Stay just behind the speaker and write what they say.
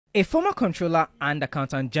A former controller and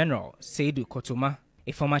accountant general, Seydou Kotoma,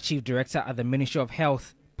 a former chief director at the Ministry of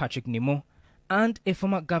Health, Patrick Nimo, and a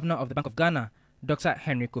former governor of the Bank of Ghana, Dr.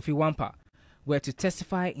 Henry Kofi Wampa, were to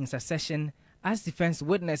testify in succession as defense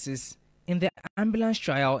witnesses in the ambulance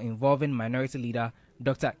trial involving minority leader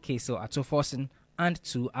Dr. Counsel Ato Forson and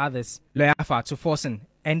two others. Lawyer for Ato Forson,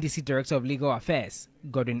 NDC Director of Legal Affairs,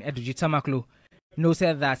 Godwin Edudzi Tamakloe,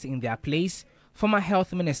 noted that in their place, former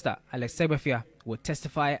Health Minister Segbefia would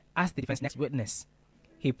testify as the defense next witness.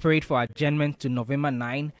 He prayed for adjournment to November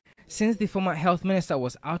 9 since the former Health Minister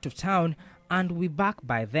was out of town and will be back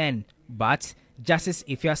by then. But Justice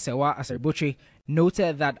Ifya Sewa Asaribotre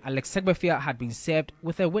noted that Segbefia had been served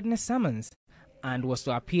with a witness summons and was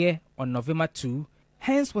to appear on November 2,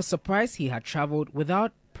 hence was surprised he had travelled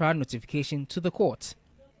without prior notification to the court.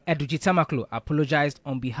 Edudzi Tamakloe apologized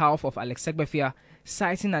on behalf of Segbefia,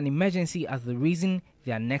 citing an emergency as the reason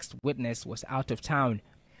their next witness was out of town.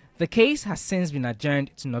 The case has since been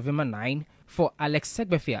adjourned to November 9 for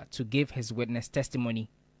Segbefia to give his witness testimony.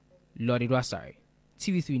 Lord Edwasari,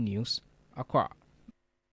 TV3 News, Accra.